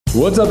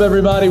What's up,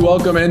 everybody?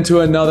 Welcome into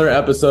another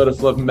episode of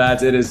Flippin'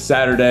 Bats. It is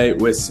Saturday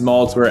with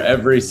Smoltz, where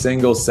every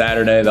single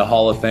Saturday, the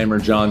Hall of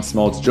Famer John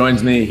Smoltz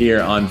joins me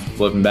here on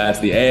Flippin' Bats.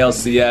 The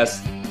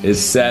ALCS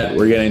is set.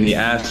 We're getting the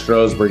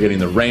Astros. We're getting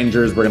the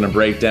Rangers. We're going to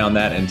break down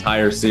that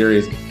entire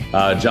series.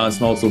 John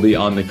Smoltz will be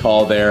on the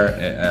call there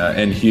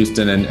in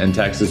Houston and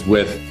Texas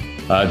with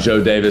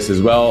Joe Davis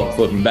as well.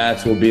 Flippin'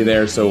 Bats will be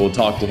there, so we'll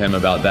talk to him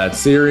about that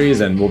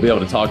series, and we'll be able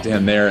to talk to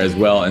him there as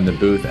well in the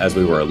booth as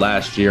we were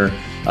last year.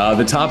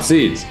 The top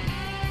seeds: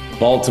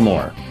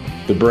 Baltimore,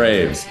 the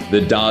Braves,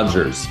 the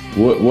Dodgers.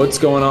 What's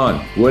going on?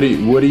 What do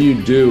you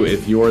do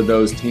if you're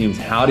those teams?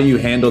 How do you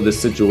handle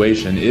this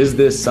situation? Is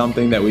this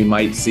something that we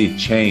might see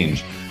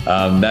change?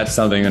 That's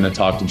something I'm going to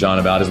talk to John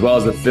about, as well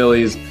as the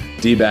Phillies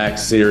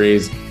D-backs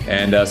series,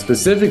 and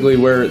specifically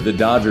where the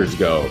Dodgers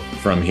go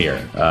from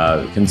here.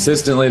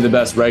 Consistently the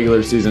best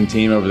regular season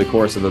team over the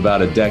course of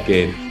about a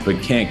decade,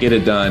 but can't get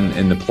it done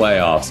in the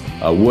playoffs.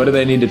 What do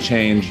they need to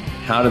change?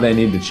 How do they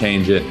need to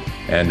change it?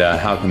 And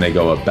how can they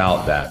go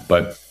about that?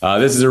 But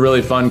this is a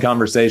really fun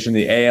conversation.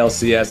 The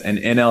ALCS and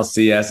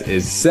NLCS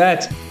is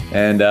set,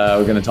 and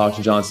we're going to talk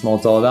to John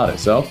Smoltz all about it.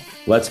 So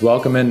let's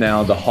welcome in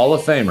now the Hall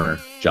of Famer,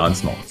 John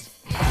Smoltz.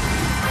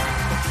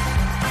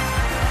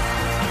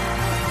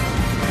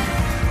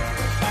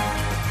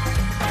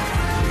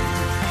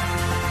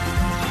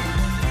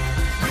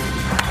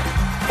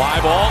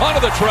 Fly ball onto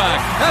the track,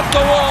 at the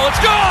wall, it's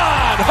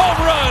gone!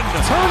 Home run!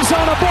 Turns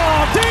on a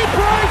ball, deep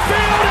right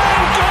field,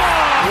 and gone!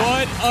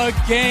 What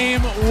a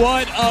game,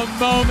 what a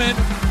moment.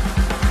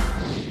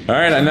 All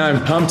right, and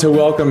I'm pumped to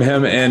welcome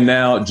him in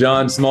now,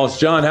 John Smoltz.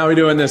 John, how are we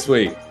doing this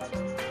week?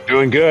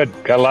 Doing good.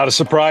 Got a lot of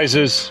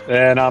surprises,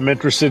 and I'm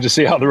interested to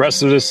see how the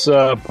rest of this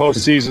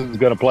postseason is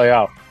going to play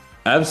out.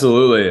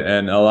 Absolutely,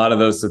 and a lot of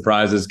those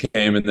surprises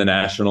came in the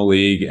National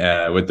League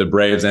with the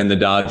Braves and the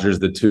Dodgers,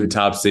 the two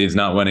top seeds,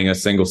 not winning a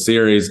single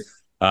series.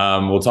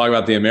 We'll talk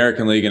about the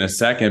American League in a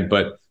second,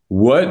 but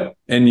what,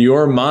 in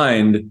your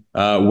mind,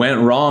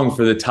 went wrong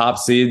for the top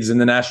seeds in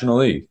the National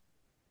League?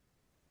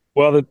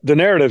 Well, the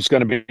narrative's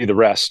going to be the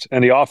rest,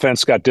 and the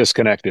offense got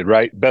disconnected,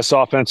 right? Best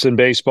offense in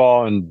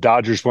baseball, and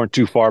Dodgers weren't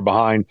too far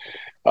behind.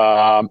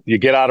 You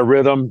get out of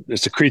rhythm.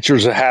 It's a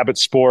creatures of habit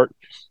sport.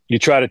 You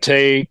try to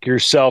take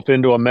yourself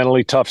into a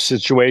mentally tough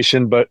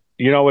situation, but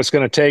you know it's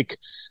going to take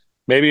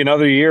maybe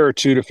another year or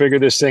two to figure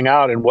this thing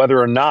out, and whether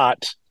or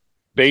not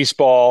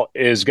baseball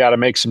is got to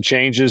make some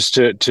changes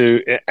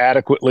to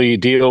adequately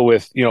deal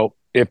with, you know,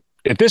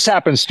 if this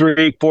happens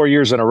 3-4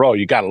 years in a row,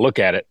 you got to look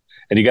at it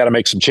and you got to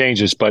make some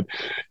changes. But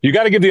you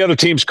got to give the other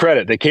teams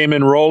credit. They came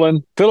in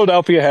rolling.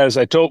 Philadelphia has,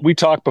 we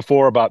talked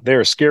before about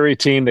they're a scary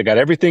team. They got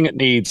everything it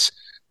needs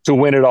to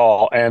win it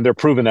all, and they're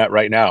proving that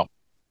right now.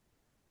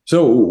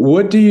 So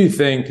what do you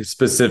think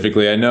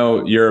specifically? I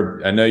know you're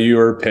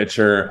a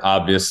pitcher,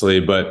 obviously,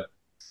 but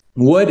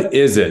what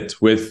is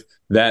it with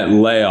that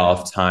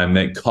layoff time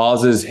that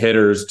causes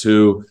hitters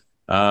to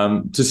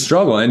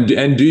struggle? And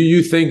do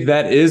you think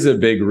that is a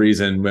big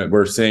reason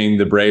we're seeing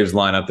the Braves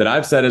lineup that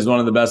I've said is one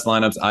of the best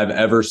lineups I've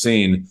ever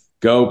seen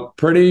go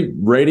pretty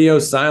radio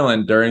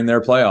silent during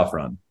their playoff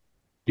run?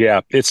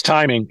 Yeah, it's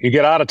timing. You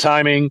get out of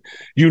timing.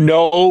 You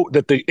know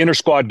that the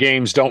inter-squad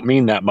games don't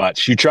mean that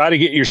much. You try to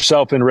get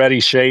yourself in ready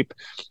shape,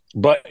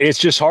 but it's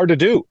just hard to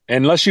do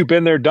unless you've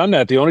been there, done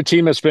that. The only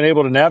team that's been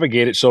able to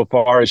navigate it so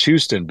far is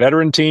Houston.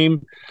 Veteran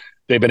team.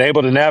 They've been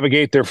able to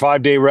navigate their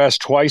 5-day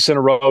rest twice in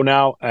a row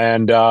now,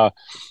 and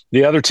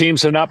the other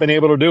teams have not been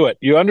able to do it.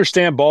 You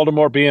understand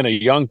Baltimore being a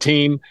young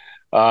team.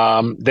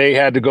 They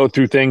had to go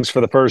through things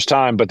for the first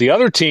time, but the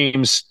other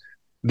teams,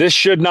 this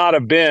should not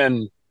have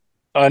been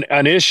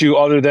an issue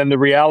other than the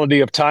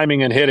reality of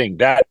timing and hitting.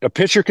 That a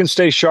pitcher can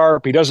stay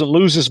sharp. He doesn't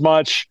lose as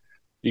much.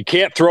 You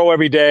can't throw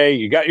every day.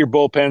 You got your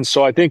bullpen.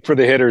 So I think for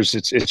the hitters,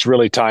 it's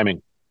really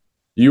timing.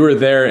 You were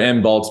there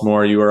in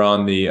Baltimore. You were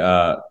on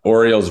the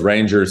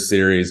Orioles-Rangers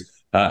series,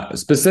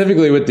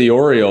 specifically with the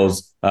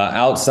Orioles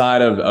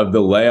outside of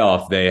the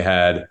layoff they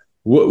had.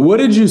 What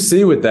did you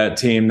see with that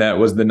team that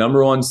was the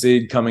number one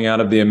seed coming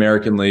out of the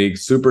American League?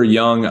 Super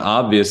young,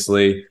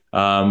 obviously.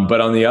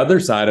 But on the other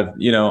side of,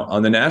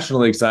 on the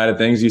National League side of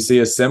things, you see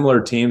a similar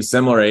team,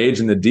 similar age,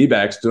 and the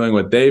D-backs doing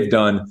what they've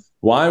done.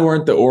 Why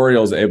weren't the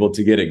Orioles able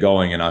to get it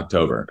going in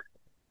October?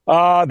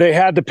 They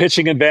had the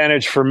pitching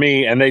advantage for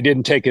me, and they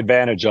didn't take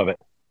advantage of it.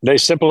 They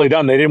simply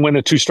done. They didn't win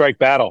the 2-strike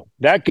battle.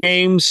 That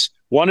games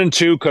 1 and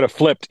 2 could have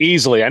flipped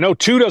easily. I know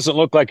 2 doesn't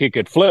look like it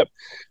could flip,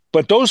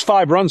 but those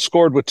 5 runs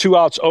scored with 2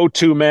 outs,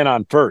 0-2 men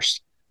on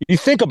first. You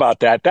think about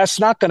that. That's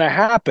not going to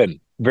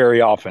happen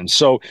very often.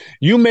 So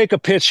you make a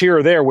pitch here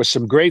or there with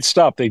some great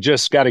stuff. They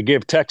just got to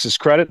give Texas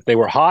credit. They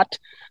were hot.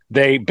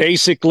 They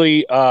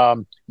basically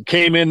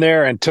came in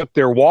there and took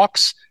their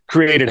walks,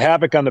 created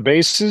havoc on the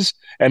bases,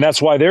 and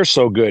that's why they're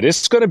so good.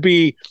 It's going to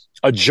be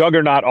a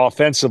juggernaut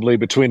offensively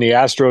between the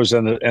Astros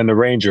and the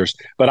Rangers.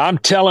 But I'm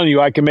telling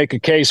you, I can make a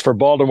case for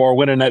Baltimore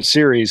winning that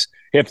series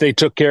if they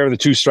took care of the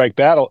 2-strike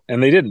battle,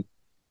 and they didn't.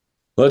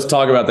 Let's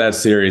talk about that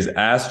series.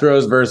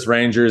 Astros versus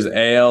Rangers,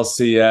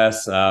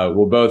 ALCS.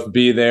 We'll both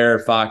be there.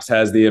 Fox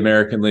has the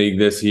American League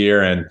this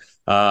year, and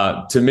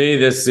To me,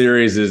 this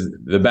series is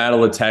the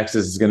Battle of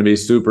Texas is going to be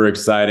super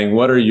exciting.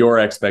 What are your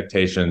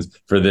expectations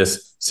for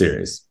this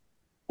series?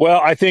 Well,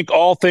 I think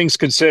all things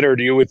considered,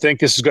 you would think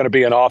this is going to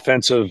be an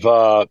offensive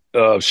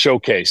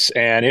showcase,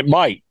 and it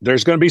might.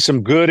 There's going to be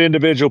some good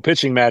individual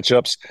pitching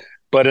matchups,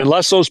 but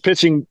unless those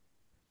pitching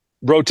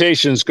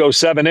rotations go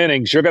 7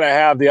 innings, you're going to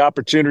have the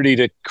opportunity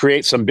to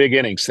create some big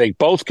innings. They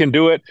both can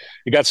do it.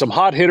 You got some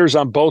hot hitters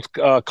on both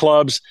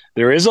clubs.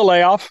 There is a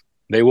layoff.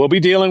 They will be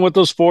dealing with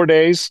those 4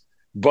 days,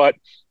 but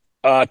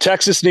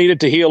Texas needed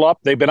to heal up.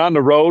 They've been on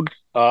the road.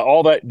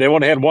 They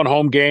only had one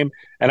home game,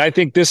 and I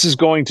think this is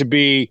going to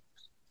be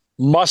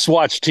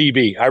must-watch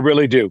TV. I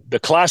really do. The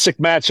classic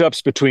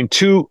matchups between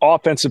two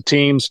offensive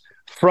teams,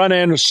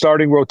 front-end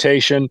starting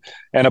rotation,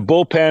 and a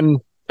bullpen.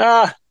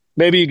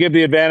 Maybe you give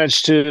the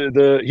advantage to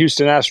the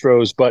Houston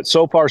Astros, but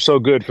so far so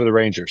good for the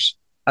Rangers.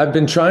 I've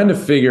been trying to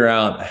figure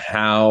out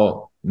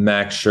how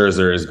Max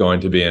Scherzer is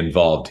going to be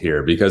involved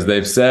here because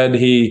they've said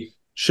he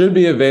should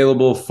be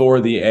available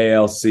for the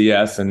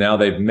ALCS, and now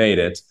they've made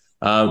it.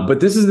 But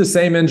this is the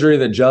same injury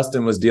that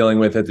Justin was dealing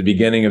with at the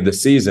beginning of the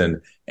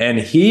season. And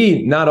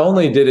he not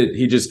only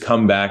he just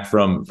come back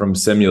from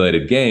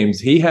simulated games,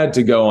 he had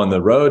to go on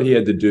the road. He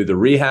had to do the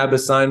rehab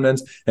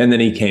assignments. And then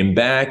he came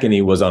back and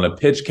he was on a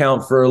pitch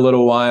count for a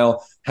little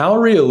while. How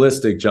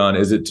realistic, John,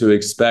 is it to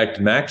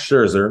expect Max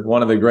Scherzer,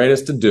 one of the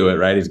greatest to do it,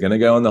 right? He's going to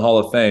go in the Hall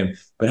of Fame.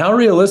 But how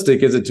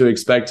realistic is it to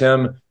expect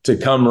him to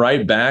come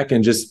right back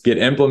and just get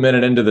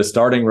implemented into the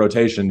starting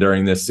rotation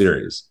during this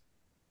series?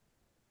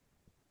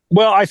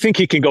 Well, I think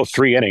he can go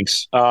 3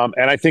 innings, and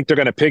I think they're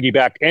going to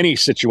piggyback any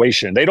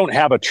situation. They don't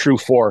have a true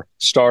 4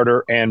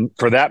 starter, and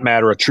for that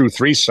matter, a true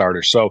 3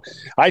 starter. So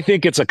I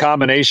think it's a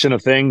combination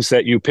of things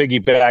that you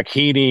piggyback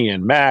Heaney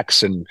and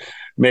Max and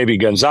maybe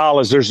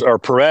Gonzalez or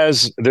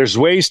Perez. There's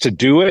ways to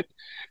do it,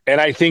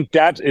 and I think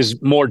that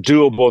is more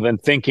doable than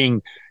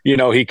thinking,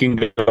 he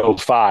can go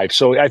 5.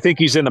 So I think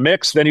he's in the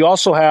mix. Then you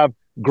also have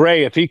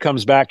Gray. If he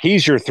comes back,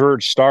 he's your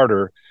 3rd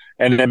starter,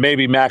 and then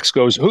maybe Max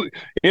goes.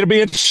 It'll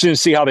be interesting to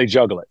see how they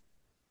juggle it.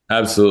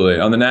 Absolutely.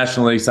 On the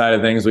National League side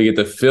of things, we get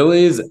the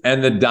Phillies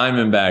and the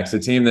Diamondbacks, a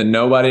team that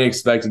nobody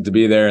expected to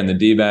be there, and the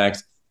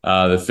D-backs.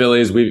 The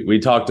Phillies, we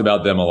talked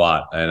about them a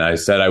lot, and I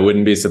said I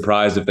wouldn't be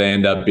surprised if they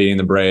end up beating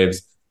the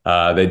Braves.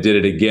 They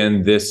did it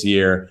again this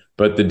year,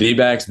 but the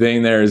D-backs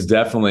being there is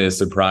definitely a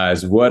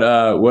surprise. What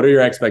are your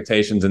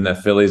expectations in the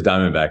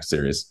Phillies-Diamondbacks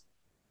series?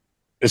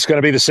 It's going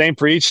to be the same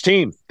for each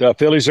team. The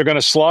Phillies are going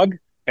to slug,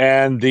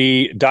 and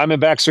the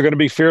Diamondbacks are going to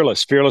be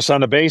fearless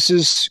on the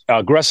bases,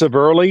 aggressive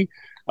early.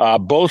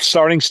 Both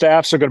starting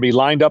staffs are going to be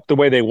lined up the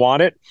way they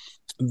want it.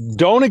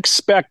 Don't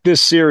expect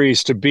this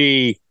series to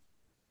be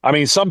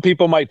 – some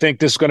people might think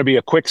this is going to be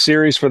a quick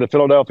series for the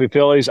Philadelphia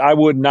Phillies. I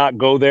would not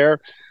go there,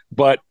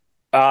 but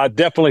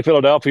definitely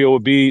Philadelphia will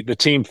be the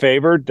team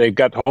favored. They've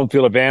got home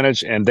field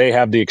advantage, and they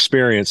have the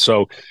experience.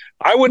 So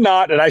I would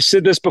not – and I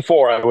said this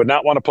before – I would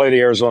not want to play the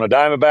Arizona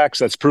Diamondbacks.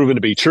 That's proven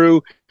to be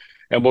true,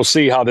 and we'll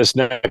see how this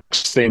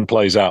next thing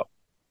plays out.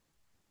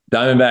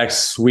 Diamondbacks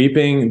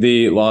sweeping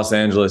the Los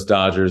Angeles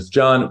Dodgers.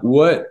 John,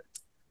 what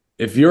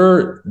if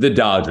you're the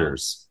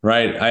Dodgers,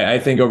 right? I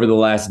think over the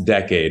last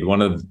decade,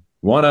 one of,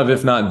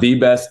 if not the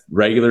best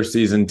regular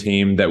season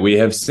team that we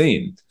have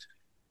seen.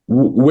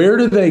 Where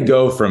do they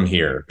go from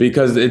here?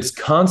 Because it's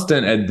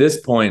constant at this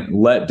point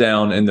let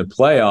down in the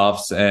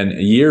playoffs, and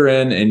year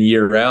in and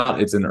year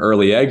out, it's an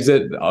early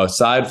exit.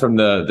 Aside from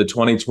the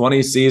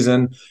 2020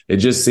 season, it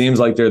just seems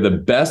like they're the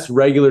best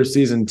regular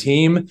season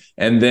team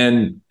and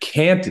then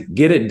can't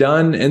get it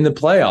done in the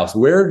playoffs.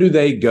 Where do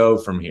they go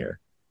from here?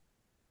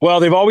 Well,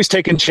 they've always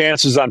taken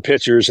chances on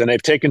pitchers, and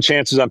they've taken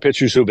chances on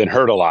pitchers who've been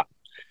hurt a lot.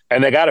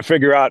 And they got to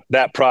figure out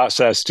that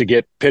process to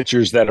get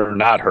pitchers that are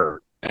not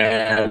hurt.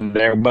 And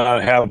they're going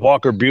to have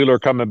Walker Buehler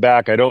coming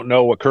back. I don't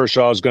know what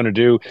Kershaw is going to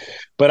do.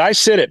 But I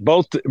said it,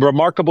 both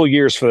remarkable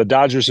years for the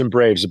Dodgers and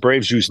Braves. The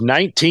Braves used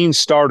 19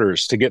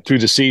 starters to get through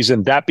the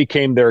season. That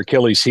became their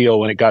Achilles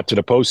heel when it got to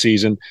the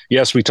postseason.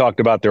 Yes, we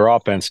talked about their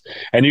offense.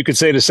 And you could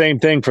say the same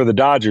thing for the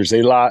Dodgers.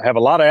 They have a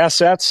lot of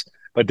assets,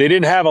 but they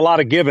didn't have a lot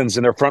of givens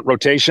in their front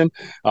rotation.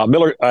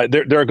 There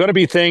are going to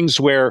be things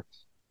where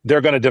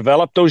they're going to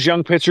develop those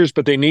young pitchers,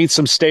 but they need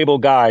some stable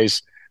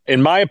guys,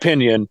 in my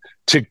opinion,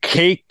 to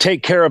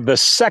take care of the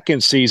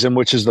second season,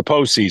 which is the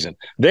postseason.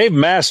 They've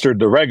mastered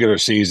the regular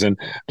season.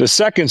 The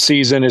second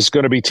season is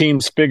going to be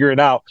teams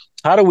figuring out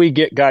how do we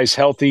get guys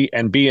healthy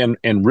and be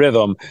in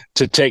rhythm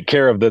to take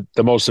care of the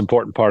most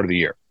important part of the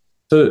year.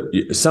 So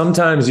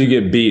sometimes you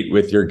get beat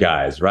with your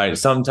guys, right?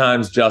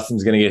 Sometimes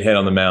Justin's going to get hit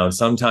on the mound.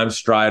 Sometimes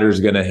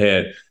Strider's going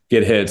to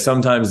get hit.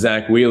 Sometimes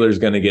Zach Wheeler's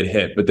going to get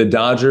hit. But the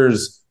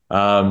Dodgers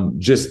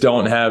just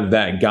don't have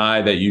that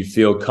guy that you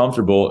feel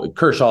comfortable.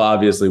 Kershaw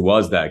obviously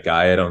was that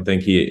guy. I don't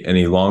think he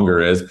any longer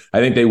is. I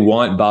think they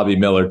want Bobby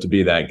Miller to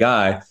be that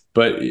guy.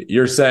 But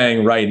you're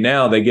saying right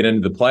now they get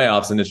into the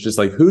playoffs and it's just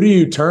like, who do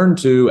you turn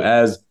to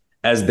as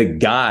the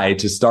guy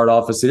to start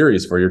off a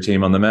series for your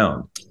team on the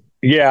mound?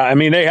 Yeah, I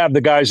mean, they have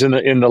the guys in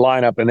the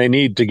lineup, and they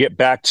need to get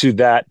back to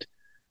that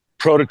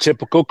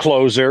prototypical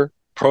closer,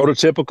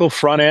 prototypical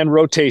front end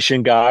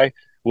rotation guy.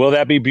 Will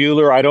that be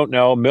Buehler? I don't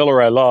know.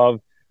 Miller, I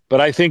love. But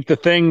I think the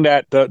thing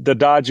that the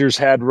Dodgers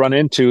had run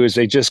into is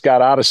they just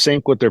got out of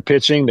sync with their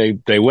pitching.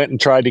 They went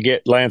and tried to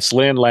get Lance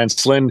Lynn.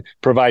 Lance Lynn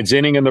provides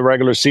inning in the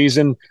regular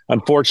season.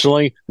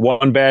 Unfortunately,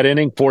 one bad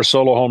inning, 4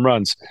 solo home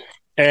runs.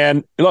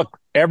 And look,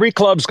 every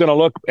club's going to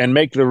look and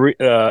make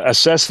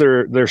assess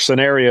their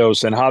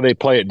scenarios and how they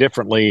play it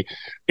differently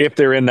if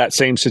they're in that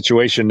same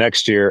situation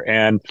next year.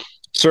 And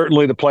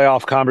certainly the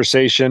playoff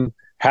conversation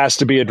has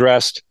to be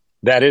addressed.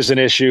 That is an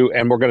issue,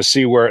 and we're going to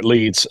see where it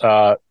leads.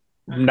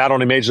 Not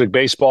only Major League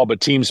Baseball,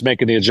 but teams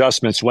making the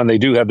adjustments when they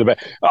do have the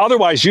best.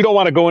 Otherwise, you don't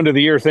want to go into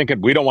the year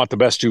thinking we don't want the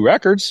best 2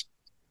 records.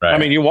 Right. I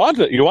mean, you want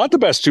the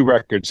best 2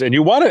 records, and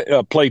you want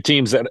to play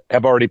teams that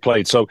have already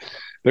played. So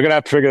they're going to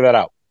have to figure that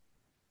out.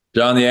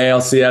 John, the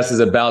ALCS is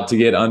about to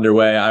get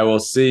underway. I will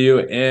see you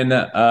in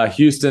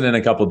Houston in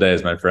a couple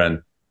days, my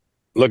friend.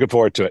 Looking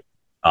forward to it.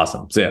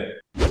 Awesome. See ya.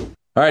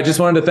 All right, just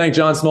wanted to thank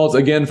John Smoltz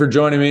again for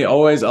joining me.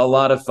 Always a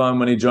lot of fun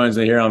when he joins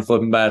me here on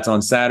Flipping Bats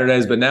on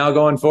Saturdays. But now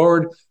going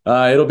forward,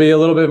 it'll be a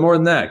little bit more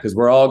than that because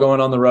we're all going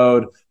on the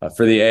road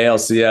for the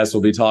ALCS.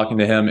 We'll be talking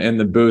to him in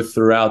the booth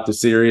throughout the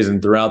series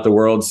and throughout the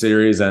World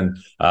Series, and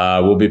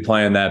we'll be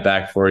playing that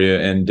back for you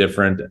in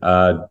different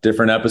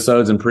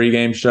episodes and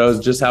pregame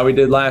shows, just how we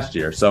did last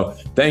year. So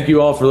thank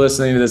you all for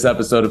listening to this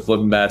episode of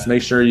Flipping Bats.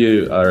 Make sure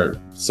you are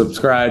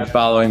subscribed,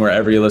 following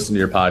wherever you listen to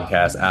your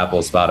podcast, Apple,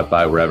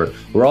 Spotify, wherever.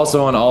 We're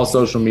also on all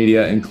social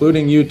media,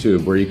 including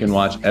YouTube, where you can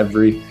watch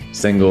every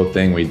single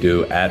thing we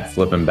do at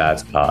Flippin'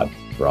 Bats Pod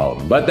for all of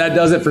them. But that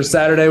does it for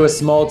Saturday with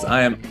Smoltz.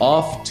 I am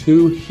off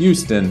to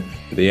Houston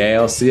for the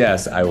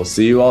ALCS. I will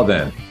see you all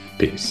then.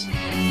 Peace.